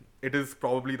it is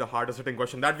probably the hardest hitting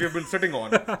question that we've been sitting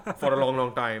on for a long,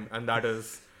 long time, and that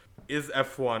is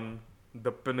F1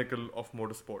 the pinnacle of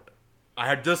motorsport? I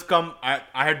had just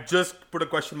put a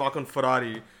question mark on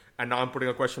Ferrari, and now I'm putting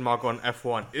a question mark on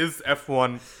F1. Is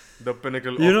F1 the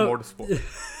pinnacle You of know,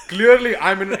 motorsport? Clearly,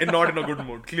 I'm not in a good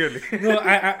mood. Clearly. no,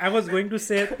 I was going to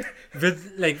say,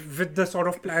 with the sort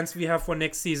of plans we have for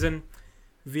next season,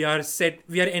 we are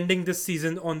ending this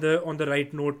season on the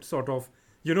right note, sort of,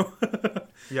 you know.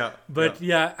 Yeah. But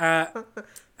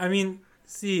I mean,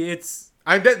 see, it's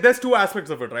And there's two aspects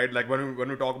of it, right? Like when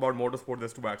we talk about motorsport,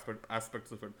 there's two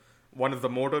aspects of it. One is the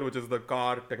motor, which is the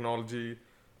car technology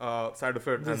side of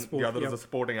it, The and sport, the other yeah. is the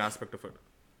sporting aspect of it.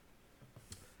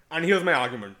 And here's my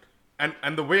argument.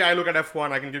 And the way I look at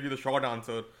F1, I can give you the short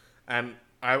answer, and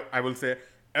I will say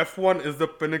F1 is the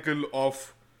pinnacle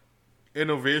of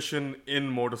innovation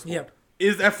in motorsport. Yeah.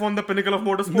 Is F1 the pinnacle of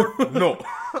motorsport? No.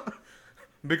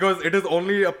 Because it is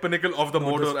only a pinnacle of the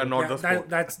motor and not yeah, the sport.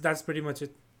 that's pretty much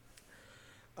it.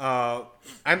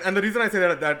 And the reason I say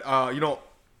that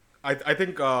I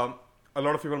think a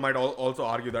lot of people might also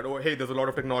argue that, oh, hey, there's a lot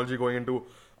of technology going into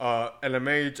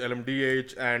LMH,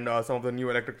 LMDH, and some of the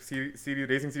new electric series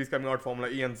racing series coming out, Formula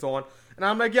E, and so on. And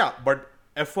I'm like, yeah, but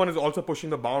F1 is also pushing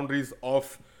the boundaries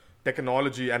of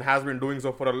technology and has been doing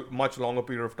so for a much longer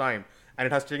period of time. And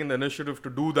it has taken the initiative to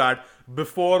do that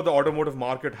before the automotive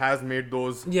market has made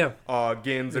those Yeah.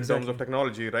 gains in terms of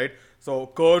technology, right? So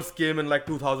Curves came in like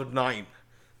 2009.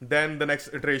 Then the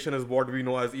next iteration is what we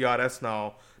know as ERS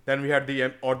now. Then we had the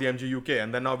MG UK,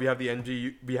 and then now we have the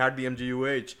we had the MG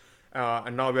UH,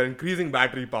 and now we are increasing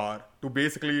battery power to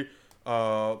basically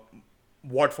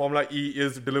what Formula E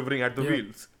is delivering at the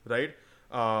wheels, right?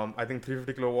 I think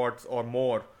 350 kilowatts or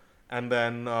more, and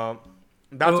then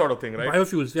that sort of thing, right?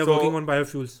 Biofuels. We are So- working on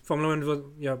biofuels. Formula One was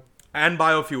and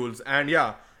biofuels, and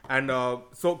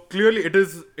so clearly it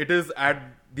is at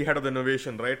the head of the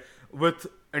innovation, right? With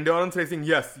endurance racing,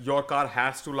 yes, your car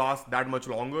has to last that much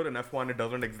longer. In F1 it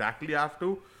doesn't exactly have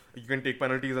to. You can take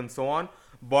penalties and so on,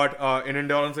 but in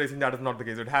endurance racing that is not the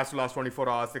case. It has to last 24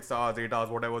 hours, 6 hours, 8 hours,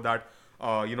 whatever that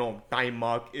time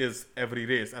mark is every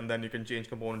race, and then you can change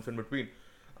components in between.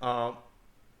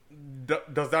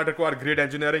 Does that require great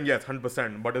engineering? Yes,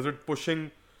 100%. But is it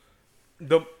pushing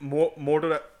the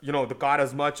motor, the car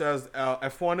as much as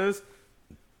F1 is?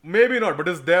 Maybe not, but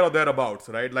it's there or thereabouts,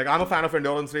 right? Like, I'm a fan of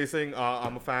endurance racing.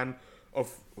 I'm a fan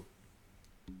of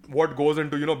what goes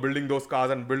into, building those cars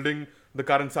and building the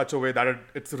car in such a way that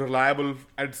it's reliable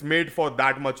and it's made for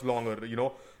that much longer,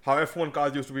 how F1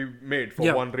 cars used to be made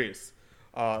for one race.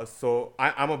 So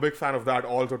I'm a big fan of that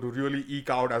also, to really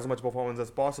eke out as much performance as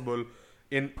possible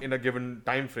in a given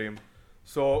time frame.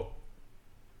 So,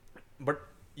 but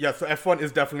yeah, so F1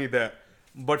 is definitely there.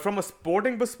 But from a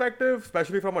sporting perspective,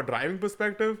 especially from a driving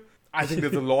perspective, I think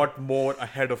there's a lot more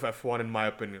ahead of F1 in my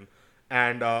opinion.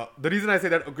 And the reason I say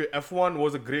that, okay, F1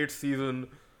 was a great season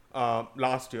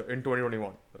last year in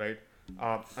 2021, right?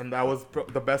 And that was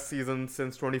the best season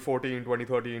since 2014,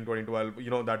 2013,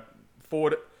 2012. That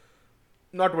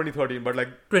not 2013, but like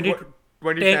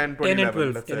 2010, 10 and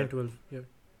 12. let's 10 say. and 12. Yeah.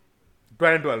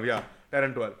 10 and 12, yeah. 10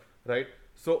 and 12, right?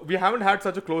 So we haven't had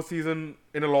such a close season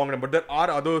in a long time, but there are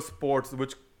other sports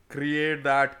which create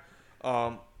that,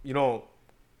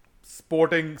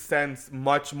 sporting sense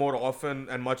much more often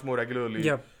and much more regularly.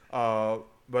 Yeah.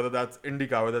 Whether that's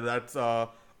IndyCar, whether that's,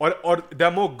 or they're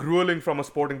more grueling from a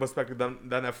sporting perspective than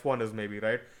F1 is maybe,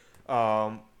 right?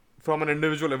 From an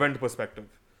individual event perspective.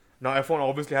 Now, F1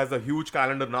 obviously has a huge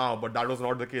calendar now, but that was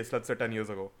not the case, let's say, 10 years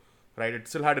ago, right? It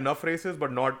still had enough races, but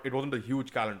it wasn't a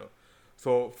huge calendar.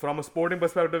 So from a sporting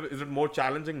perspective, is it more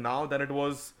challenging now than it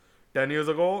was 10 years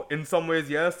ago? In some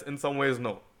ways, yes. In some ways,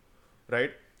 no.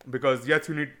 Right? Because yes,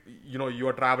 you need, you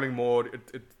are traveling more.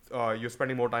 You're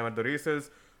spending more time at the races,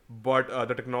 but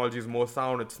the technology is more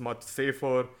sound. It's much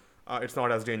safer. It's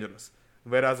not as dangerous.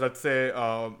 Whereas, let's say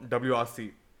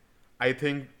WRC, I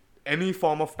think any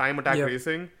form of time attack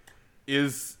racing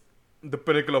is the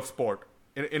pinnacle of sport,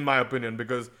 in my opinion,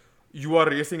 because you are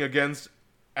racing against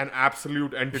an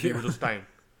absolute entity, which is time,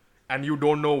 and you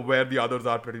don't know where the others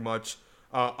are pretty much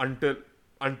until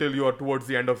you are towards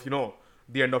the end of your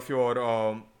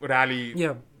rally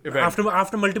event.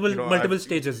 After multiple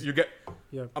stages, you get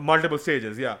multiple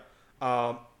stages.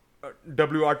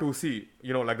 WR2C,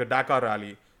 like the Dakar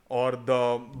rally or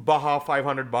the Baja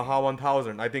 500, Baja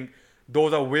 1000. I think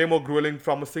those are way more grueling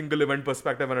from a single event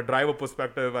perspective and a driver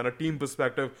perspective and a team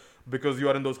perspective, because you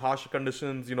are in those harsh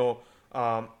conditions.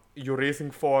 You're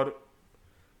racing for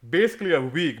basically a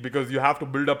week, because you have to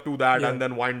build up to that and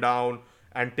then wind down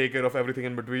and take care of everything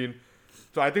in between.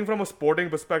 So I think from a sporting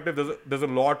perspective, there's a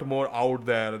lot more out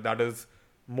there that is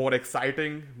more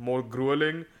exciting, more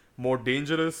grueling, more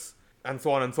dangerous, and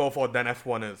so on and so forth than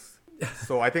F1 is.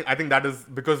 So I think that is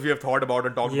because we have thought about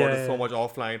and talked about it so much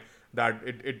offline that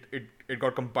it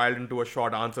got compiled into a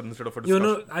short answer instead of a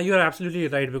discussion. You're absolutely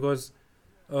right because,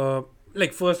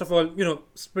 like, first of all,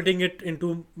 splitting it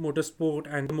into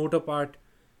motorsport and the motor part,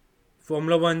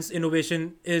 Formula One's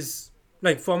innovation is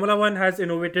like Formula One has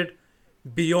innovated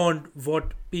beyond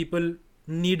what people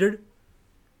needed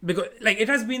because, like, it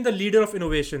has been the leader of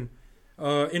innovation.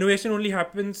 Innovation only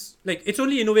happens like it's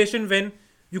only innovation when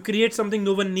you create something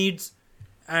no one needs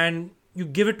and you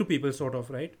give it to people, sort of,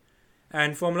 right?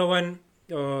 And Formula One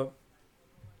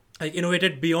like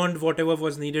innovated beyond whatever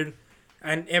was needed,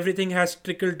 and everything has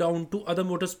trickled down to other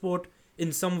motorsport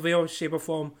in some way or shape or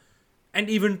form, and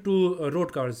even to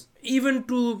road cars, even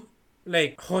to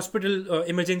like hospital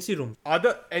emergency rooms.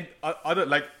 Other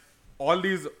like all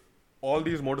these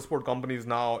motorsport companies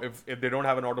now, if they don't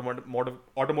have an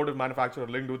automotive manufacturer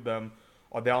linked with them,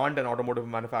 or they aren't an automotive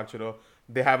manufacturer,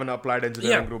 they have an applied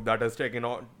engineering group that is taking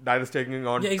on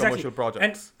commercial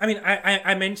projects. And I mean,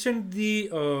 I mentioned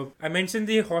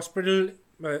the hospital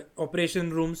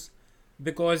operation rooms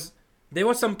because there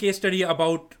was some case study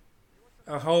about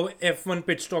how F1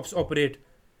 pit stops operate,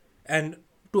 and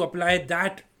to apply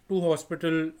that to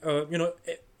hospital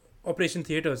operation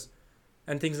theaters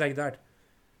and things like that.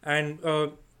 And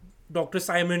the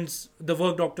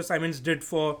work Dr. Simons did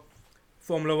for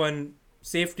Formula One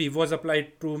safety was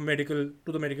applied to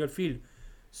the medical field.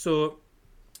 So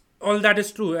all that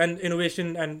is true, and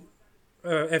innovation and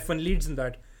F1 leads in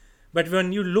that. But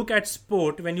when you look at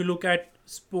sport,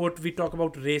 we talk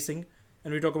about racing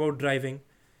and we talk about driving.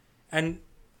 And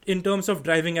in terms of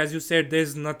driving, as you said,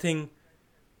 there's nothing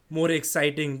more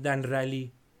exciting than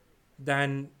rally,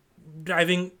 than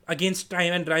driving against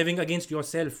time and driving against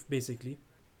yourself, basically.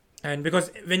 And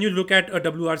because when you look at a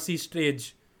WRC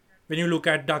stage, when you look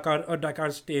at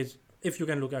Dakar stage, if you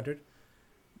can look at it,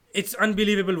 it's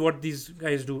unbelievable what these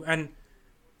guys do. And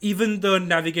even the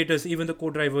navigators, even the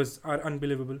co-drivers are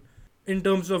unbelievable. In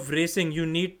terms of racing, you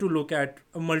need to look at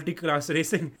a multi-class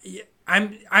racing. I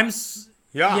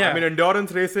mean,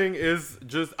 endurance racing is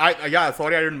just...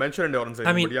 sorry I didn't mention endurance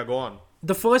racing, but go on.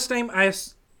 The first time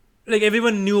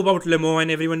everyone knew about Le Mans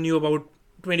and everyone knew about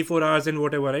 24 hours and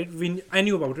whatever, right? I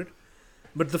knew about it.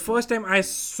 But the first time I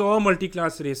saw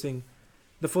multi-class racing,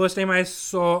 the first time I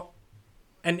saw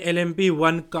an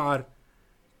LMP1 car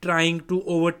trying to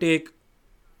overtake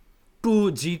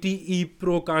two GTE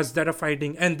Pro cars that are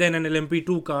fighting, and then an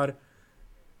LMP2 car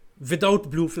without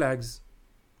blue flags,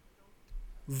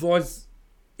 was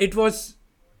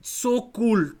so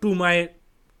cool to my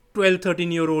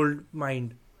 12-13-year-old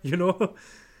mind.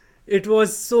 It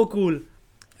was so cool.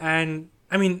 And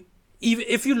I mean,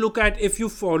 if you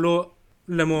follow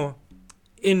Le Mans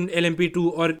in LMP2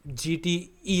 or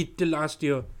GTE till last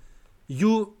year,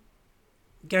 you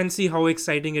can see how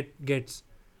exciting it gets,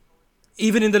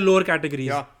 even in the lower categories.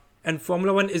 Yeah. And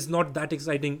Formula One is not that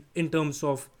exciting in terms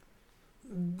of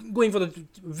going for the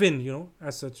win,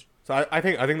 as such. So I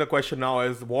think the question now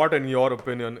is, what, in your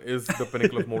opinion, is the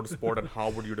pinnacle of motorsport, and how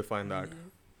would you define that?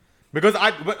 Because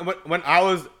when I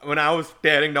was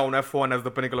tearing down F1 as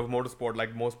the pinnacle of motorsport,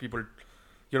 like most people,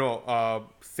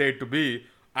 say it to be,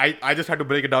 I just had to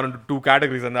break it down into two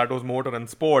categories, and that was motor and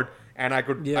sport, and I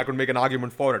could make an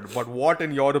argument for it. But what,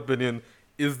 in your opinion,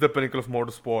 is the pinnacle of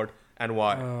motorsport, and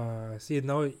why? See,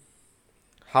 now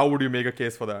how would you make a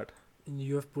case for that?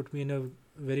 You have put me in a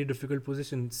very difficult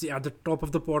position. See, at the top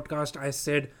of the podcast, I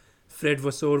said Fred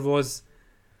Vasseur was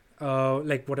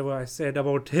like whatever I said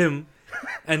about him,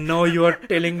 and now you are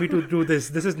telling me to do this.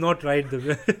 This is not right.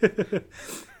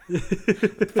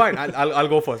 Fine, I'll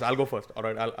go first. All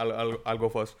right, I'll go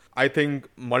first. I think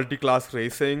multi-class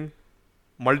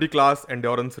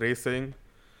endurance racing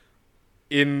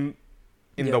in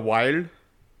the wild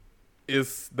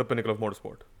is the pinnacle of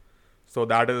motorsport. So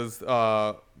that is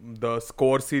the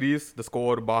Score series, the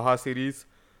Score Baja series,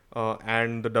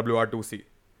 and the WR2C.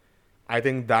 I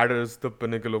think that is the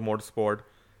pinnacle of motorsport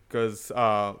because,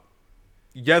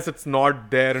 yes, it's not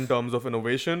there in terms of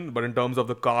innovation, but in terms of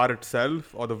the car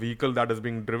itself or the vehicle that is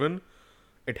being driven,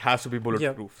 it has to be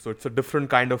bulletproof. So it's a different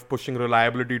kind of pushing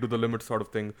reliability to the limit sort of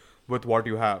thing with what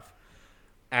you have.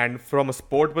 And from a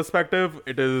sport perspective,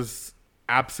 it is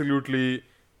absolutely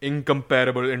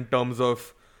incomparable in terms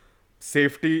of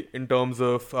safety, in terms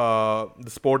of the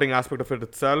sporting aspect of it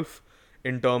itself,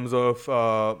 in terms of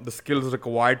the skills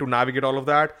required to navigate all of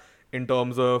that, in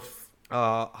terms of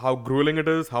how grueling it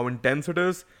is, how intense it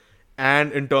is,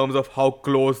 and in terms of how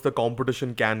close the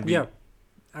competition can be. Yeah,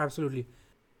 absolutely.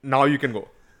 Now you can go.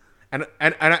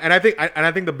 I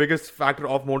think the biggest factor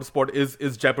of motorsport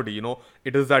is jeopardy.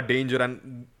 It is that danger,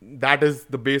 and that is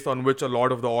the base on which a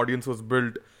lot of the audience was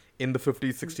built in the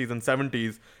 50s, 60s, and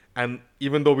 70s. And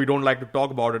even though we don't like to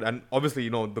talk about it, and obviously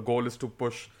the goal is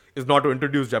not to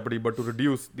introduce jeopardy, but to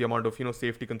reduce the amount of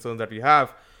safety concerns that we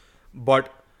have. But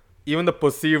even the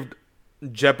perceived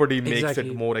jeopardy makes Exactly.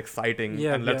 it more exciting,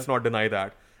 Yeah, and let's yeah. not deny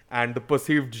that. And the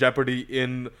perceived jeopardy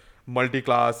in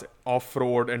multi-class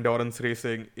off-road endurance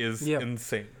racing is Yeah.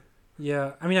 insane.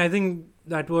 Yeah, I mean, I think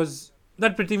that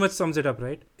pretty much sums it up,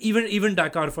 right? Even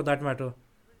Dakar, for that matter.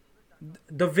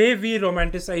 The way we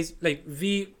romanticize, like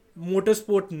we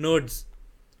motorsport nerds,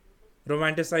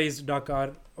 romanticize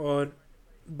Dakar or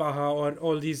Baja or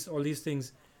all these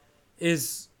things,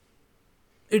 is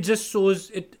it just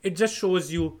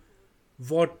shows you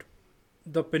what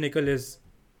the pinnacle is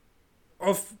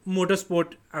of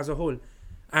motorsport as a whole.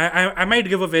 I might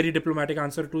give a very diplomatic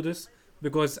answer to this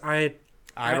because I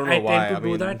don't know why. tend to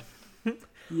do that.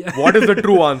 Yeah. What is the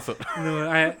true answer?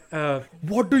 No,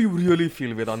 What do you really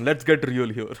feel, Vedant? Let's get real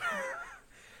here.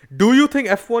 Do you think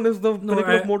F1 is the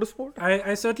pinnacle of motorsport?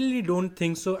 I certainly don't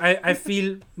think so. I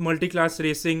feel multi-class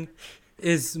racing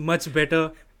is much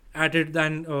better at it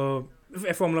than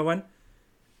Formula 1.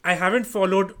 I haven't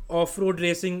followed off-road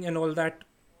racing and all that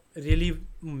really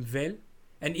well.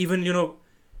 And even,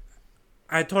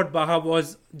 I thought Baja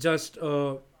was just...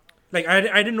 I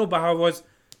didn't know Baja was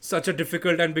such a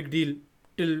difficult and big deal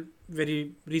till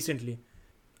very recently.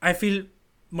 I feel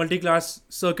multi-class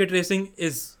circuit racing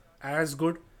is as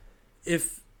good.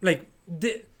 If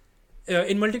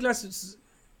in multi-class,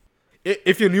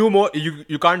 If you knew more,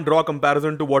 you can't draw a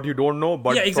comparison to what you don't know.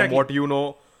 But Yeah, exactly. from what you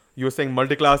know, you're saying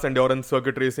multi-class endurance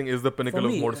circuit racing is the pinnacle for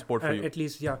me, of motorsport for you. at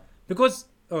least, yeah, because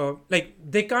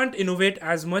they can't innovate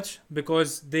as much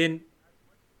because they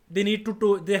need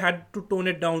they had to tone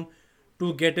it down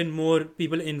to get in more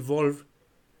people involved,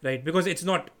 right? Because it's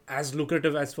not as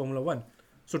lucrative as Formula 1.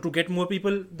 So to get more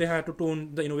people, they had to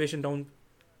tone the innovation down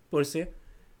per se.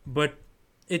 But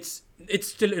it's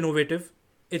still innovative.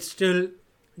 It's still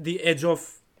the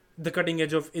cutting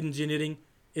edge of engineering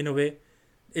in a way.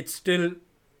 It's still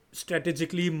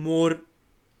strategically more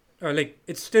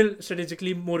it's still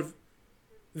strategically more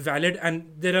valid,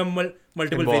 and there are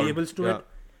multiple Involved, variables to yeah. it,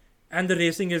 and the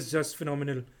racing is just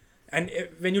phenomenal. And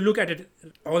when you look at it,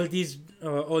 all these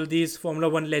Formula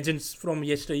 1 legends from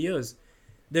yesteryears,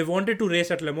 they wanted to race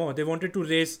at Le Mans. They wanted to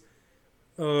race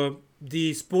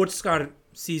the sports car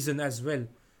season as well,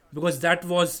 because that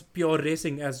was pure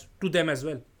racing as to them as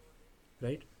well,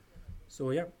 right?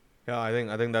 So yeah. Yeah, I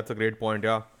think that's a great point.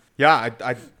 Yeah.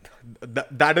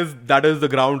 That is the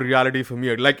ground reality for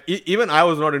me. Like even I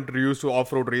was not introduced to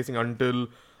off-road racing until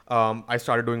I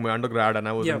started doing my undergrad, and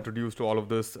I was Yeah. introduced to all of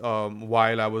this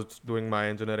while I was doing my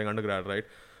engineering undergrad, right?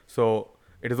 So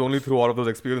it is only through all of those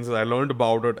experiences I learned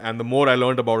about it, and the more I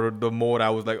learned about it, the more I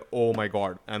was like, oh my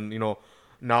god. And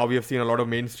now we have seen a lot of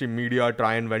mainstream media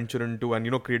try and venture into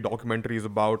and create documentaries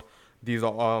about these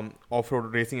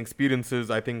off-road racing experiences.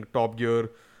 I think Top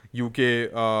Gear UK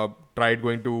tried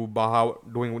going to Baja,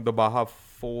 doing the Baja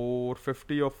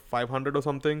 450 or 500 or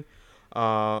something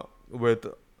with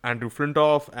Andrew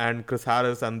Flintoff and Chris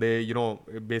Harris, and they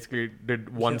basically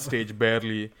did one Yeah. stage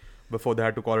barely before they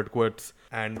had to call it quits.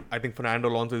 And I think Fernando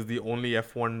Alonso is the only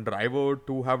F1 driver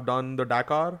to have done the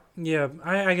Dakar. Yeah,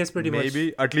 I guess pretty much.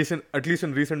 Maybe at least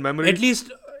in recent memory. At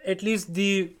least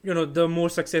the the more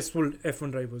successful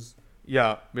F1 drivers.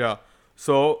 Yeah.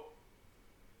 So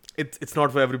it's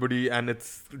not for everybody, and it's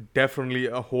definitely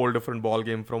a whole different ball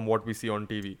game from what we see on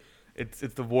TV. It's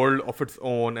the world of its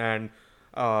own, and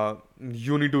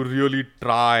you need to really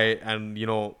try, and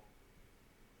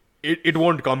it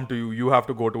won't come to you. You have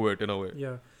to go to it in a way.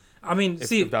 Yeah, I mean,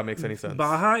 If that makes any sense.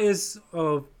 Baja is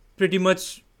pretty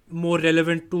much more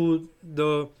relevant to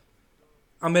the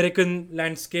American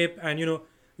landscape, and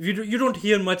you don't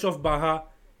hear much of Baja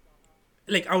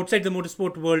like outside the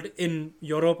motorsport world in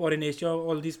Europe or in Asia,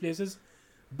 all these places.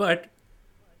 But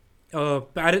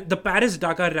the Paris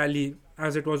Dakar Rally,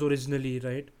 as it was originally,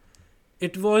 right?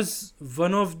 It was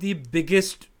one of the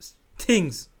biggest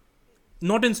things,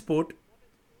 not in sport,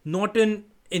 not in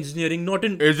engineering, not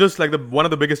in It's just like one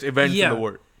of the biggest events in the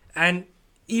world. And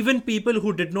even people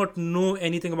who did not know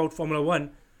anything about Formula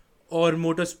 1 or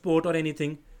motorsport or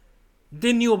anything,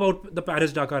 they knew about the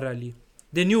Paris Dakar Rally.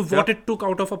 They knew what it took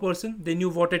out of a person. They knew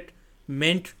what it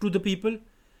meant to the people,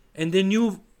 and they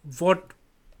knew what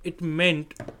it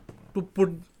meant to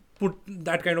put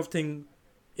that kind of thing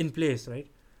in place, right?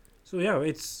 So yeah,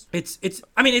 it's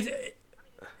I mean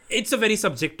it's a very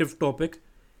subjective topic,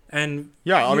 And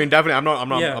Yeah, I you- mean, definitely.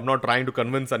 Yeah. I'm not trying to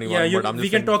convince anyone. yeah, but I'm just we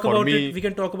can saying, talk for about me, it. We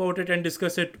can talk about it and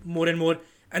discuss it more and more.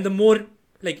 And the more,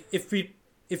 like, if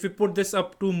we put this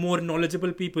up to more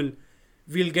knowledgeable people,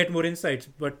 we'll get more insights.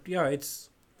 But yeah,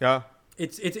 Yeah.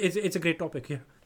 it's a great topic. Yeah.